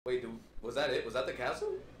Wait, was that it? Was that the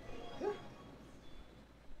castle? Yeah.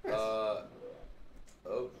 Yes.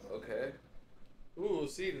 Oh, okay. Ooh,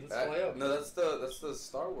 see, let's fly up. No, that's the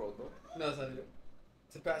Star World, though. No, that's not it.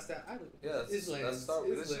 To pass that island. Yeah, that's Star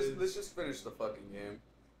World. Let's just finish the fucking game.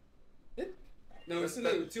 It? No, we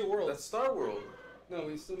still need 2 worlds. That's Star World. No,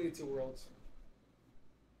 we still need 2 worlds.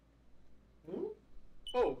 Hmm?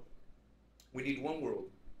 Oh. We need 1 world.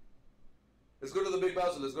 Let's go to the Big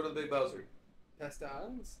Bowser. Let's go to the Big Bowser. Past the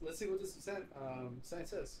islands? Let's see what this sign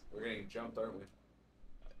says. We're getting jumped, aren't we?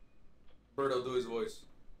 Birdo, do his voice.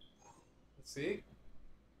 Let's see.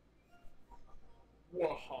 Whoa,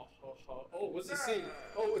 ha, ha, ha. Oh, what's the scene?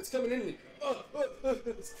 Oh, it's coming in me.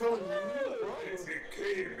 It's coming in me. It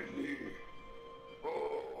came in me.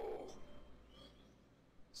 Oh.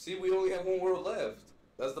 See, we only have 1 world left.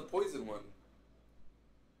 That's the poison one.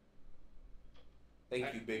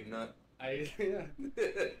 Thank you, Big Nut. Yeah.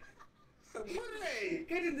 Hooray!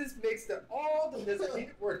 Getting this makes all the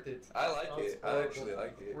desert worth it. I like it. I actually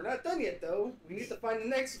like it. We're not done yet, though. We need to find the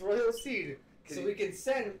next royal seed so we can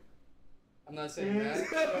send. I'm not saying that. At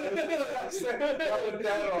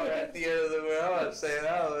the end of the world, I'm not saying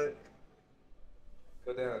that.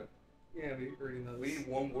 Go down. Yeah, we already know. We need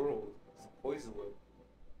 1 world. It's a poison world.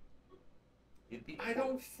 I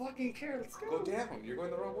don't fucking care. Let's go. Go down. You're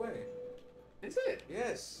going the wrong way. Is it?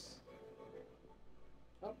 Yes.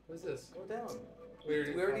 Oh, what's this? Go down.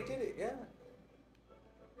 We already did it. Yeah.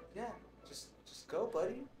 Yeah. Just go,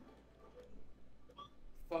 buddy.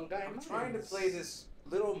 Fungi. I'm trying to play this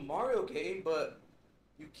little Mario game, but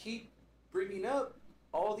you keep bringing up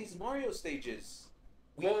all these Mario stages.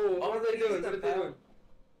 Whoa! What are they doing? What are they doing?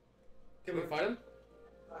 Can we fight them?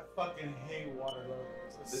 I fucking hate water though.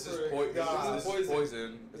 This is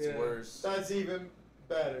poison. It's worse. That's even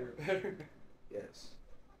better. Yes.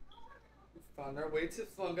 We found our way to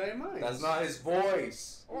fungi mines. That's not his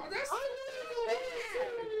voice. Oh, that's. I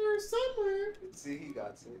know it's somewhere. See, he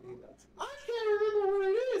got it. He got it. I can't remember where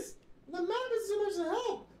it is. The map is too much to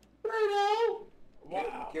help. Right now.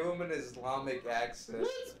 Wow. Give him an Islamic accent.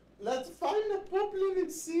 Let's find the Poplin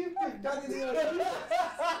and see if they've got any other.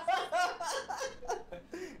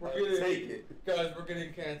 Take it. Guys, we're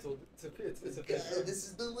getting cancelled. It's official. This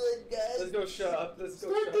is the one, guys. Let's go shop. Let's go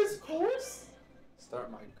Start shop. this course?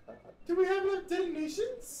 Start my cut. Do we have enough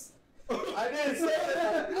detonations? I didn't say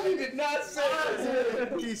that. I did not say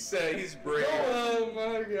that. He said he's brave. Oh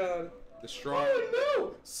my god. The strong. Oh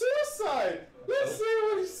no! Suicide! Let's see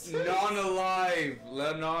what he says. Non-alive.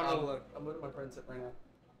 Non-alive. I'm with my friends right now.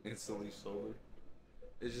 Instantly solar.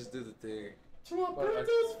 It just did the thing. To our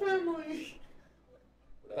Berto's family.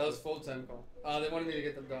 That was full time call. They wanted me to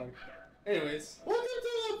get them done. Anyways. Welcome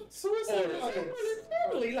to the suicide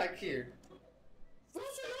Family like here.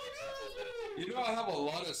 You know I have a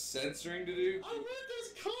lot of censoring to do. I let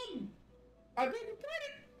this come. I beg your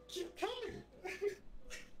pardon. Keep coming.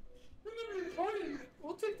 We're never recording.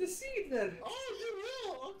 We'll take the seed then. Oh, you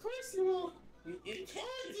will. Of course you will. Oh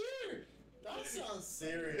dear. That sounds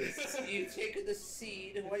serious. You take the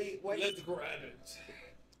seed. Why? Let's grab it.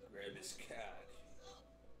 Grab his cat.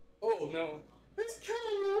 Oh no. It's kind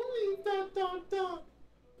of lonely. ...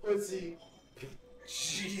 Pussy.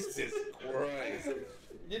 Jesus Christ.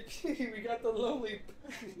 Yippee, we got the lonely.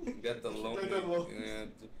 You got the lonely. Yeah.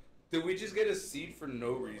 Did we just get a seed for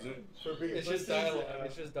no reason? It's just dialogue.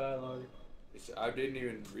 It's just dialogue. I didn't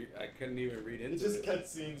even read. I couldn't even read into it. It's just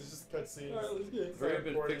cutscenes. It's just cutscenes. Alright, let's get it. Hurry up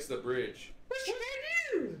and fix the bridge. What should I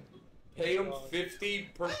do? Pay him 50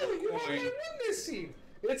 per Oh, you coin. haven't won this seed.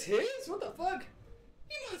 It's his? What the fuck?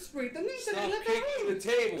 You must break the news that I Stop left kicking at home. the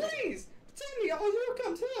table. Please, tell me all your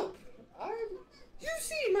come to help. You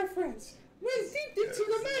see, my friends, went deep into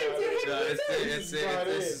the mines and had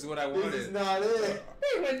This is what I wanted. This is not it.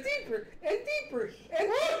 They went deeper and deeper and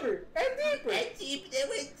deeper and deeper. They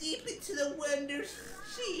went deep into the wonder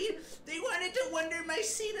seed. They wanted to wonder my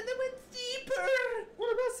seed and they went deeper.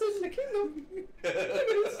 What about saving the kingdom?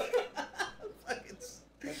 Look at this.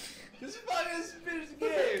 This fucking finished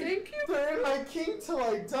Thank you. Turn my king till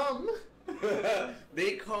I dumb.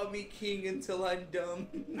 They call me king until I'm dumb.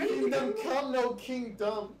 Kingdom come, no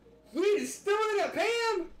kingdom. We still in a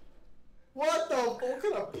Pam. What the fuck? What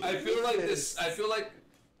kind of I feel like this. I feel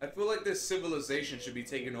like this civilization should be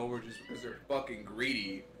taken over just because they're fucking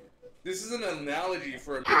greedy. This is an analogy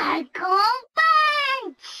for a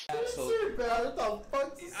Censor bad. What the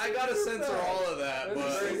fuck? I gotta censor all of that,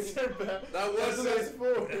 but Censor bad. that That's what it's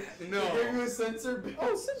for. No. They gave you a censor badge.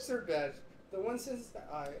 Oh, censor badge. The one says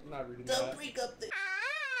I'm not reading Don't that. break up the.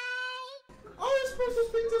 Oh, there's special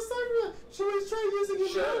things to sign for. Should we try using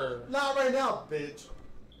it Sure. now? Not right now, bitch.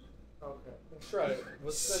 Okay, let's try it.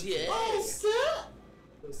 What's that? Shit. Oh, snap!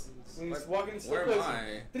 Pussies. And he's walking in Where slow am motion.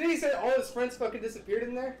 I? Didn't he say all his friends fucking disappeared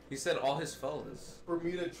in there? He said all his fellas.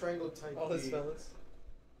 Bermuda Triangle type. All his beat. fellas.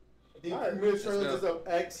 I think Alright. Bermuda Triangle Let's does an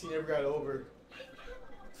X he never got over.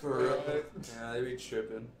 For real? Yeah, they be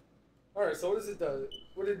tripping. Alright, so what does it do?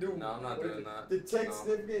 What did it do? No, I'm not What doing did that. Detect No.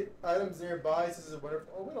 significant items nearby. This is a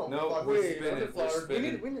wonderful. Oh, we don't. No, fuck we're with Wait, spinning, wait, we're flower. We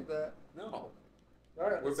spinning. need that. No.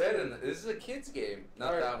 Alright, We're let's go. betting. This is a kid's game,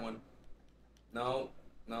 not Alright. that one. No,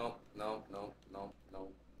 no, no, no, no, no,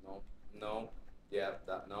 no, no. Yeah,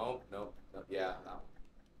 that. No, no, no. Yeah, that one.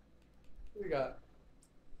 What we got?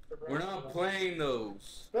 We're not playing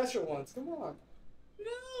those. Special ones, come on.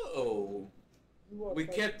 No. You want We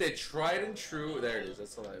fight- kept it tried and true. There it is.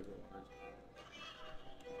 That's all I wanted.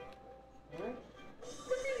 Alright.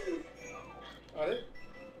 Alright.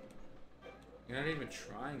 You're not even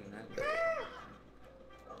trying, man.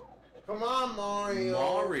 Come on, Mario.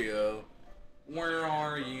 Mario, where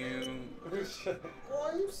are you?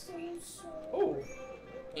 Oh, I'm so sorry. Oh,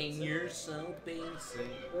 And you're so basic.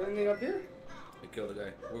 anything up here? We killed the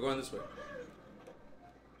guy. We're going this way.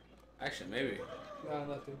 Actually, maybe. No,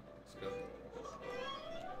 nothing. Let's go.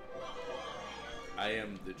 I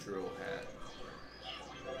am the drill hat.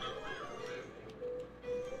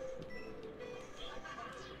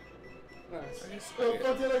 Nice. Where the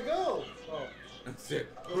fuck did I go? Oh. That's it.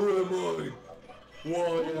 Who am I?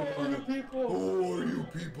 Why Who are you people? Who are you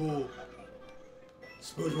people?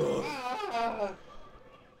 SpongeBob. Ah!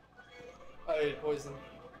 I ate poison.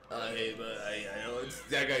 I know it's,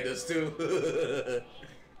 that guy does too.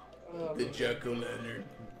 Oh, The jack-o'-lantern.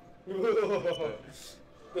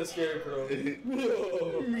 The scarecrow.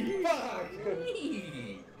 Fuck!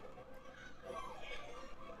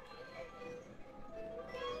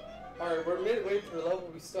 Alright, we're midway through the level,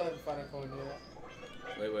 we still haven't found a coin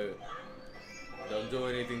yet. Wait. Don't do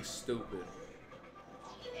anything stupid.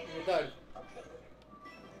 You're done.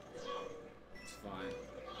 It's fine.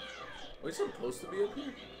 Are we supposed to be up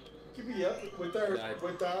here? Keep me up with our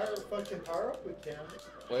fucking power up. We can.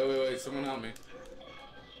 Wait. Someone help me.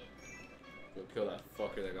 Go kill that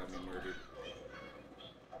fucker that got me murdered.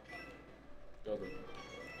 Kill him.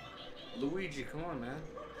 Luigi, come on, man.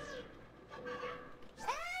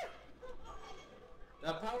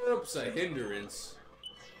 That power-up's a hindrance.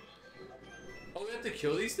 Oh, we have to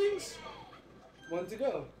kill these things? One to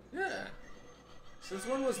go. Yeah. Since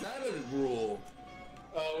when was that a rule?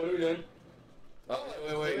 What are we doing?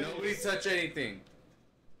 Oh, wait. Nobody touch anything.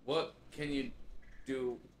 What can you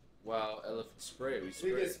do? Wow, elephant spray. We We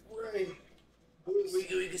spray. can spray.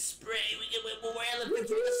 We can spray. We can wear elephants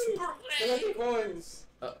with a I got the spray. I coins.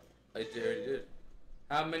 already did.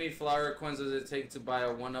 How many flower coins does it take to buy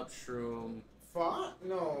a one-up shroom? Fuck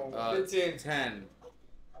no. 15. 10.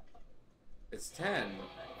 It's 10.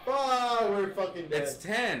 Oh, we're fucking dead. It's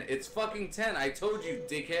 10. It's fucking 10. I told you,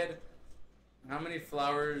 dickhead. How many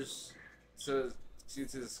flowers to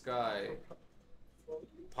the sky?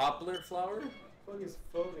 Poplar flower? Fuck is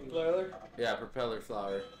floating. Tyler? Yeah, propeller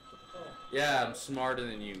flower. Oh. Yeah, I'm smarter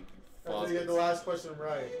than you. I have to get the fuck. last question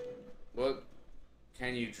right. What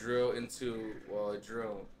can you drill into? Well, I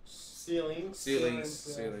drill Ceilings.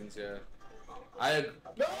 ceilings. Yeah. I.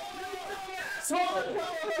 No!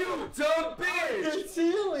 You dumb bitch! Your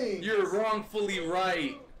ceiling! You're wrongfully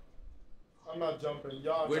right. I'm not jumping.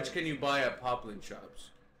 Y'all. Which can you buy at Poplin shops?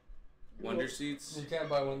 Wonder seeds? You can't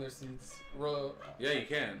buy one of their seeds. Yeah, you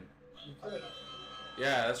can. You could.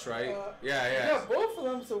 Yeah, that's right. We Yeah. got both of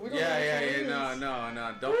them, so we don't Yeah.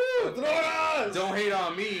 No. Woo, throw it! Don't hate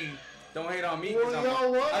on me. Don't hate on me. 'Cause Well, I'm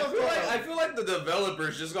y'all want I feel like the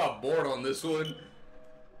developers just got bored on this one.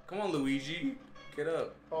 Come on, Luigi, get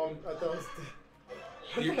up. I thought it was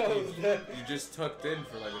You, I was dead. you just tucked in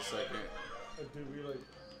for like a second. Dude, we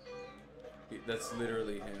like. That's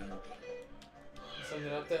literally him.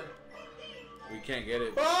 Something up there? We can't get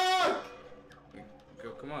it. Fuck! Go,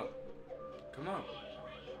 come up. Come up.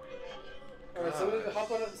 Alright, somebody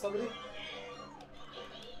hop on it, somebody.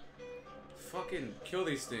 Fucking kill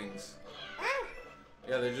these things.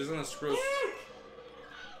 Yeah, they're just gonna screw us.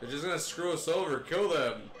 They're just gonna screw us over. Kill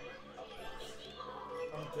them.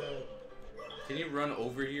 I'm dead. Can you run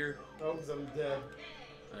over here? No, because I'm dead.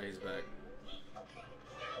 Oh, he's back.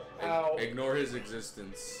 Ow. Ignore his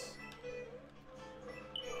existence.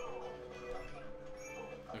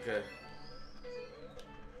 Okay.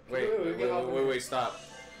 Wait, stop.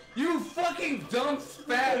 You fucking dumb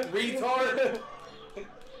fat retard!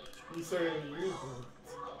 You started to use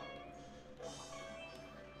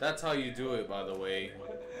That's how you do it, by the way.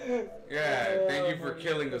 Yeah, thank you for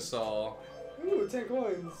killing us all. Ooh, 10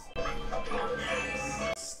 coins.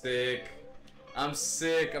 Sick. I'm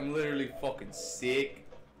sick. I'm literally fucking sick.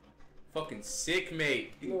 Fucking sick,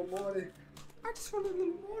 mate. Little Morty. I just want a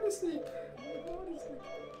little more to sleep.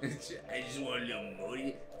 I just want a little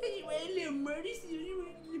Morty. I just want a little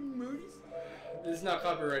Morty. This is not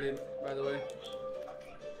copyrighted, by the way.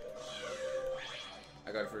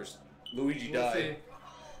 I got it first. Luigi We'll died.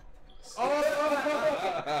 see.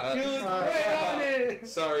 Oh! He was right on it!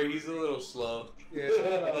 Sorry, he's a little slow. Yeah.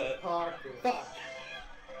 Fuck.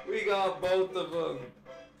 We got both of them.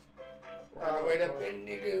 On the way to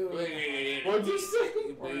Bendigo. What'd you say?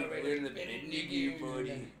 We're in the Bendigo,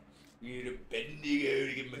 buddy. We're the Bendigo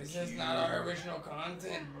to get my This is not our original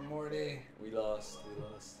content, Morty. We lost.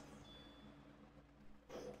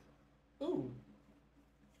 Ooh.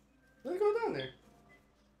 Let's go down there.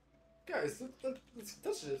 Guys, let's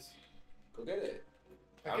touch this. Go get it.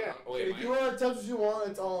 Okay. Wait, If you want to touch what you want,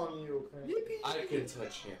 it's all on you, okay? I can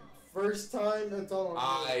touch him. First time, it's all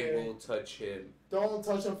on you. I Okay? will touch him. Don't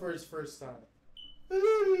touch him for his first time.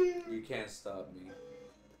 You can't stop me.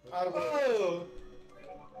 I will. Oh!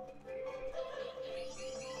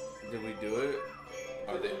 Did we do it?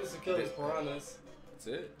 I think this will kill these piranhas. That's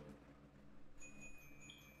it.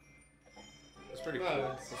 That's pretty cool.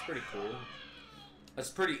 Nice. That's pretty cool. That's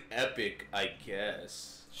pretty epic, I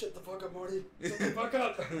guess. Shut the fuck up, Morty. Shut the fuck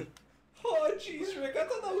up. Oh, jeez, Rick, I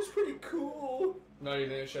thought that was pretty cool. Not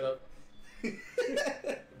even shut up.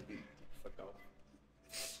 Fuck off.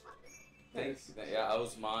 Thanks. Yeah, I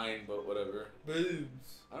was mine, but whatever.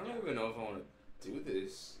 Boobs. I don't even know if I want to do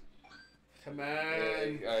this. Come on.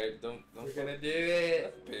 Alright, don't. We're gonna do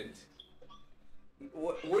it. Bent.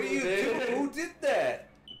 What are you doing? Who did that?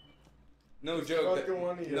 No joke. Fucking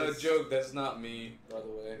one he No is. joke. That's not me, by the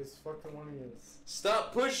way. It's fucking one he is.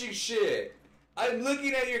 Stop pushing shit. I'm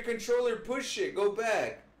looking at your controller. Push it. Go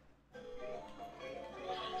back.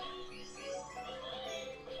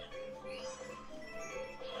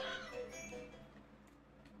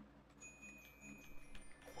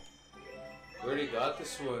 We already got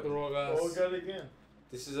this The one. roll Oh, guys. got it again.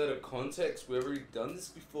 This is out of context. We've already done this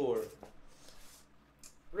before.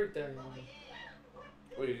 Right there.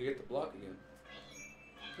 Wait, you get the block again.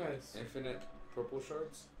 Nice. Infinite purple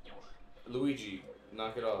shards. Luigi,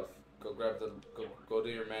 knock it off. Go grab the. Go to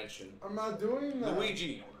your mansion. I'm not doing that.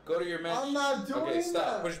 Luigi, go to your mansion. I'm not doing Okay, stop.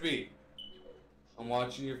 that. Push B. I'm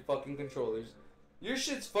watching your fucking controllers. Your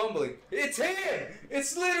shit's fumbling. It's him!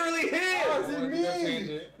 It's literally Oh, him! is it We're gonna change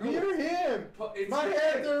me? it. You're him. It's My him.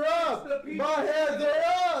 hands are up. It's the people. My hands are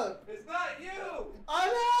up. It's not you!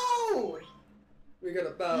 I know. We got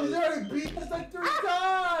a bow. He's already beat us like 3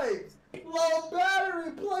 times. Low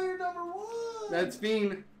battery, player number 1. That's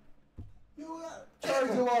Fiend. You got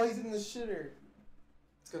charge it while he's in the shitter.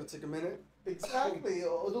 It's gonna take a minute. Exactly.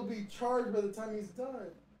 It'll be charged by the time he's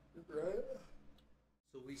done. Right?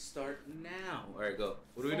 So we start now. Alright, go.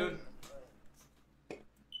 What are we doing?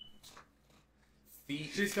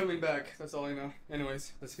 She's coming back. That's all I know.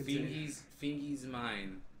 Anyways, let's continue. Fingy's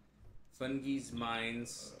mine. Fungy's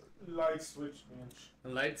mines. Light switch,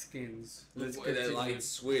 man. Light skins. Let's That continue. light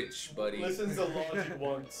switch, buddy. Listen to logic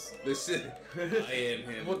once. Listen. I am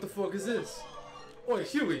him. What the fuck is this? Oi,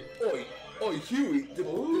 Huey. Oi, Huey. There's an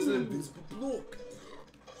Ooh. invisible block.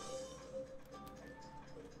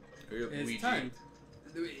 Hurry up, It's Luigi. time.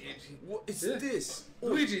 What is Yeah. this?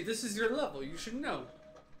 Luigi, this is your level. You should know.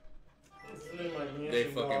 They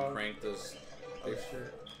fucking pranked us. They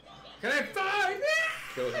Can I find it?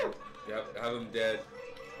 kill him. Yep, have him dead.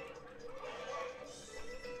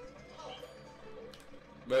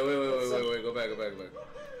 Wait. Go back.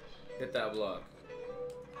 Hit that block.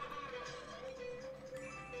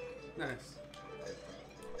 Nice.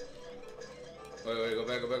 Wait, go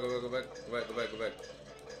back.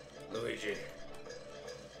 Luigi.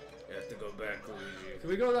 You have to go back, Luigi. Can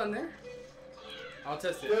we go down there? I'll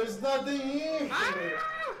test it. There's nothing here.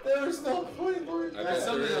 There's no point for it. I There's bet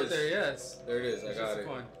something there out is. there, yes. There it is, I It's got just a it.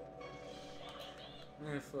 coin.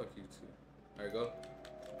 Fuck you two. Alright, go.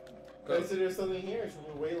 Okay, so there's something here.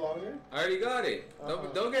 Should we wait longer? I already got it.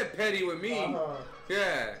 Don't get petty with me.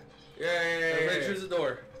 Yeah. Everybody choose a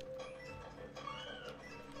door.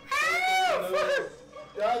 No,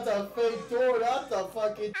 that's a fake door. That's a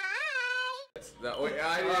fucking. Now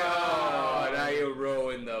you're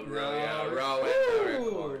rowing the bro. Yeah, rowing the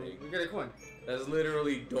recording. We got a coin. That's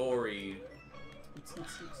literally Dory.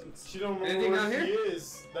 She don't remember Anything where down she here?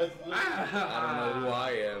 is. That's I don't know who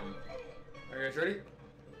I am. Are you guys ready?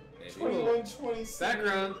 Maybe. 21, 26.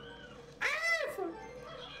 Background.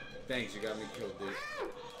 Thanks, you got me killed, dude.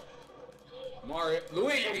 Mario.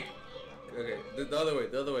 Luigi! Okay, the other way.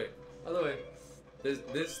 Other way.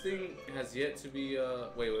 This thing has yet to be,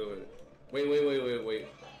 wait.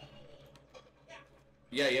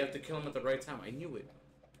 Yeah, you have to kill him at the right time. I knew it.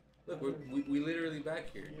 Look, we literally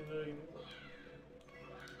back here. You literally knew it.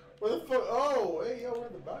 Where the fuck? Oh, hey, yo, we're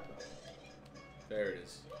in the back. There it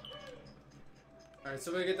is. Alright,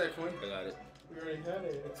 somebody get that coin. I got it. We already had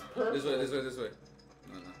it. It's perfect. This way, this way, this way.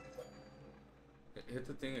 No, no. Hit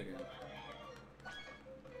the thing again.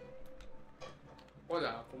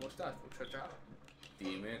 Hola, ¿cómo estás, muchacha?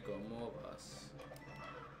 Dime cómo vas.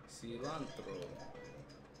 Cilantro.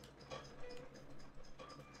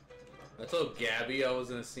 I told Gabby I was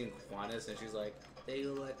gonna sing Juanes, and she's like,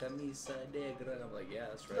 "Tengo la camisa negra." I'm like, "Yeah,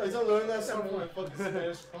 that's I right." just learned that song from my fucking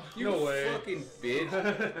Spanish class. You No way. fucking bitch.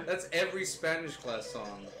 That's every Spanish class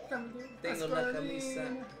song. Tengo la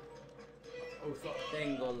camisa. Oh, fuck.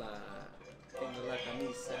 Tengo la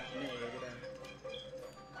camisa negra.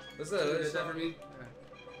 What's that? Is that for me?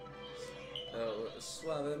 Oh,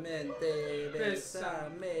 suavemente,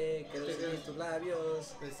 besame, que los tus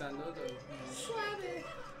labios. Besando. Suave.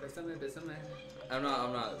 Besame, besame. I'm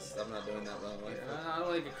not doing that by the way. I don't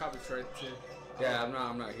like a copyright too. Yeah,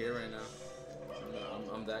 I'm not here right now.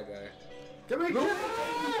 I'm that guy. Come here,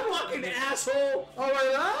 You fucking asshole! Oh my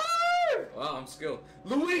god! Wow, I'm skilled.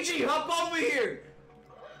 Luigi, hop over here!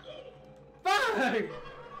 Fuck!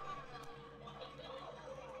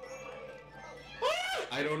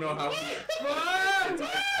 I don't know how. Fuck!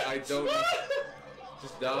 I don't know.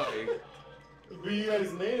 Just die. But you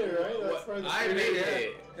guys made it, right? That's part of the I story. made Yeah.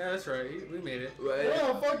 it. Yeah, that's right. We made it.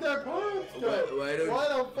 Yeah, fuck that part. Why don't- Why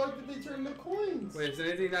the fuck did they turn the coins? Wait, is there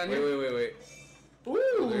anything down here? Wait.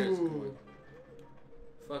 Oh, there's Ooh. coin.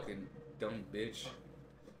 Fucking dumb bitch.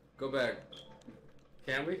 Go back.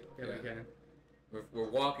 Can we? Yeah, Yeah. we can. We're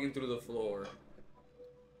walking through the floor.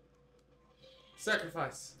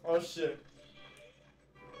 Sacrifice. Oh shit.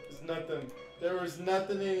 There's nothing. There was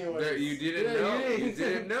nothing anyway. There, you didn't Yeah, know. you You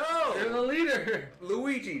didn't know. You're the leader.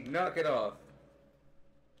 Luigi, knock it off.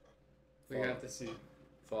 We have to see.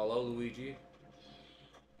 Follow Luigi.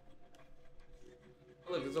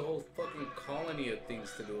 Look, there's a whole fucking colony of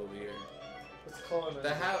things to do over here. What's calling it?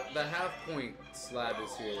 The half point slab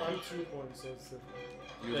is here. I'm 2 points, so it's different.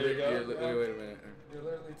 You There you go. wait a minute. You're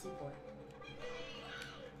literally 2 point.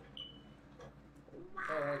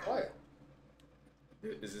 Alright, quiet.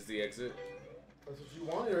 Is this the exit? That's what you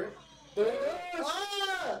wanted, right?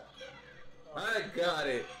 Ah! I got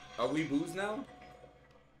it. Are we booze now?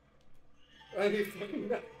 I need fucking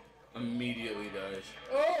that. Immediately dies.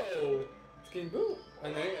 Oh! It's King Boo.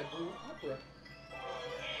 And then a Boo Opera.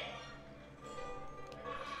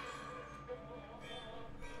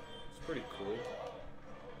 It's pretty cool.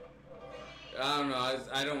 I don't know.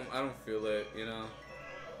 I don't feel it. You know.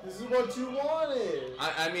 This is what you wanted.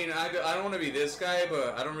 I mean I don't want to be this guy,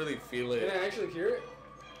 but I don't really feel it. Can I actually hear it?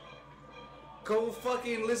 Go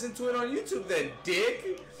fucking listen to it on YouTube then,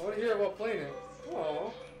 dick. I want to hear it while playing it.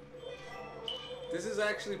 Oh. This is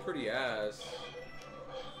actually pretty ass.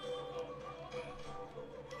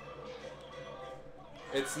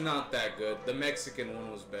 It's not that good. The Mexican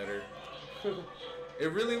one was better.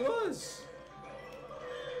 It really was.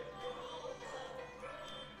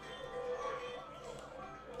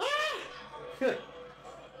 I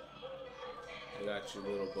got you,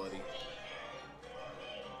 little buddy.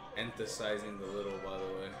 Emphasizing the little, by the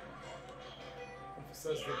way.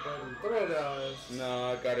 Emphasize the button. Throw down.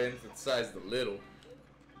 No, I gotta emphasize the little.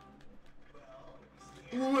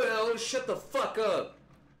 Well, shut the fuck up.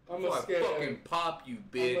 I'm Before I scared. fucking pop you, I'm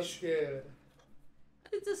bitch. scared.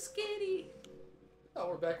 It's a skitty. Oh,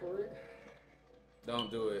 we're back where we're at.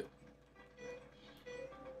 Don't do it.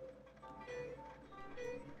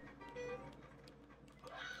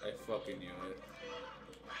 I fucking knew it.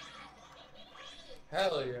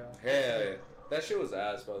 Hell yeah. Hell yeah. That shit was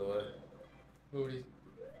ass, by the way. Booty.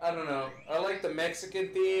 I don't know. I like the Mexican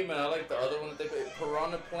theme, and I like the other one that they put,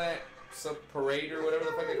 Piranha Plant, some parade or whatever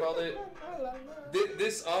the fuck they called it.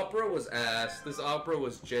 This opera was ass. This opera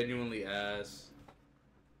was genuinely ass.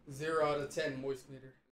 0 out of 10 moist meter.